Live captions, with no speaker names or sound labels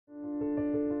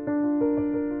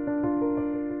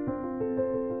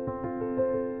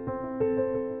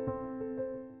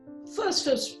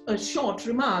first a short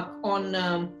remark on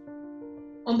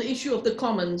the issue of the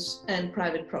commons and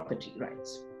private property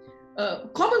rights.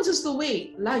 Commons is the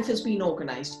way life has been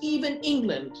organized. Even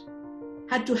England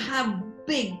had to have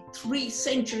big 3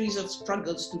 centuries of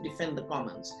struggles to defend the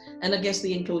commons and against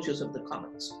the enclosures of the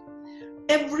commons.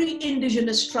 Every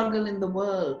indigenous struggle in the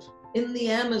world, in the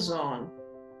Amazon,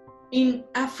 in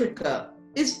Africa,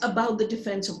 is about the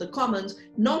defense of the commons,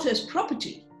 not as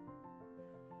property,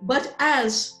 but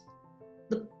as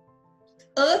the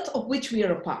earth of which we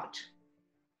are a part.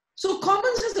 So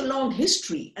commons has a long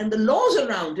history, and the laws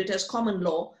around it as common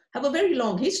law have a very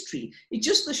long history. It's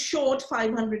just the short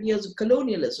 500 years of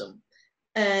colonialism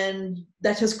and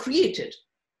that has created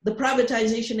the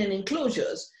privatization and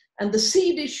enclosures, and the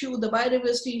seed issue, the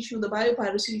biodiversity issue, the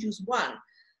bio-piracy issue is one.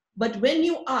 But when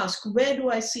you ask, where do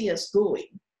I see us going?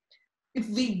 If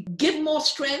we give more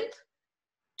strength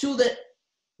to the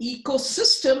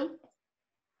ecosystem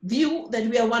view that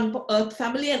we are one earth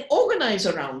family and organize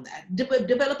around that,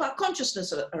 develop our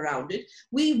consciousness around it,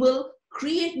 we will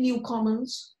create new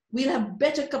commons, we'll have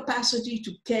better capacity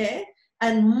to care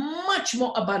and much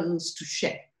more abundance to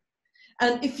share.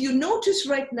 And if you notice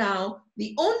right now,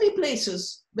 the only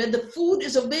places where the food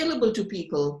is available to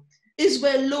people is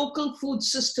where local food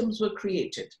systems were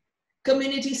created.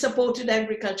 Community supported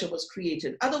agriculture was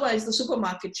created. Otherwise, the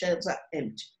supermarket shelves are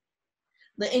empty.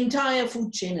 The entire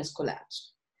food chain has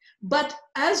collapsed. But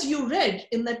as you read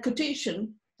in that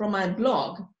quotation from my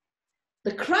blog,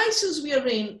 the crisis we are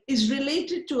in is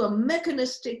related to a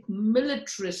mechanistic,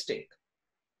 militaristic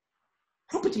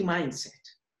property mindset.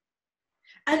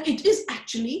 And it is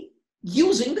actually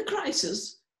using the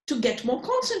crisis to get more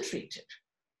concentrated.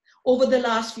 Over the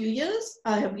last few years,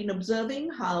 I have been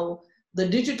observing how the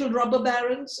digital robber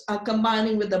barons are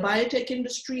combining with the biotech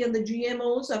industry, and the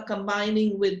GMOs are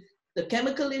combining with the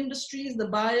chemical industries, the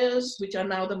buyers, which are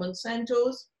now the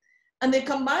Monsantos, and they're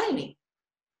combining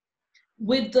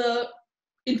with the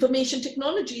information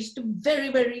technologies to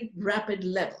very, very rapid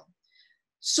level.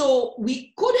 So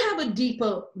we could have a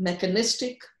deeper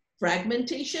mechanistic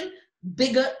fragmentation,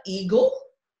 bigger ego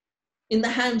in the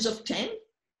hands of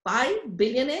 5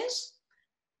 billionaires,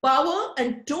 power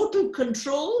and total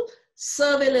control,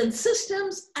 surveillance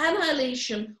systems,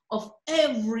 annihilation of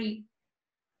every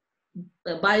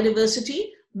biodiversity,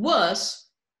 worse,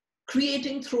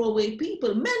 creating throwaway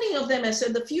people. Many of them have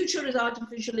said the future is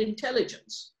artificial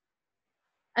intelligence.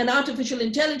 And artificial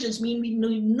intelligence means we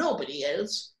need nobody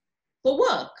else for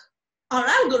work. Our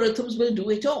algorithms will do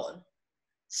it all.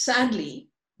 Sadly,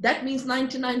 that means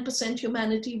 99%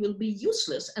 humanity will be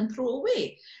useless and throw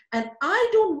away. And I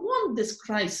don't want this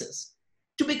crisis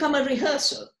to become a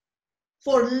rehearsal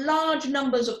for large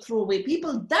numbers of throwaway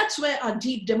people. That's where our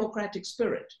deep democratic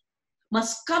spirit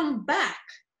must come back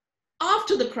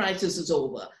after the crisis is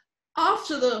over,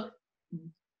 after the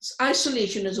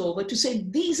isolation is over, to say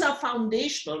these are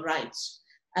foundational rights.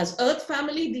 As Earth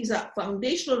family, these are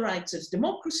foundational rights as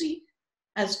democracy,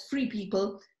 as free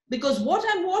people, because what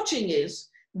I'm watching is,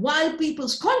 while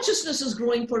people's consciousness is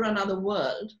growing for another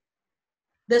world,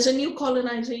 there's a new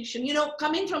colonization. You know,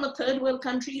 coming from a third world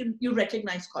country, you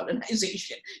recognize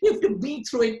colonization. You have to be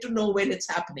through it to know when it's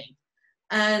happening.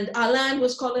 And our land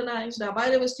was colonized, our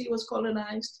biodiversity was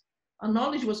colonized, our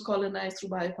knowledge was colonized through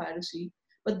biopiracy.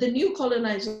 But the new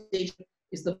colonization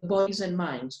is the bodies and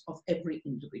minds of every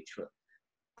individual.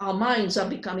 Our minds are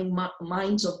becoming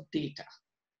minds of data.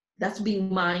 That's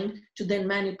being mined to then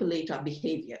manipulate our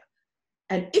behavior.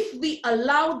 And if we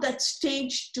allow that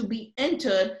stage to be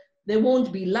entered, there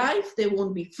won't be life, there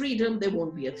won't be freedom, there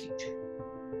won't be a future.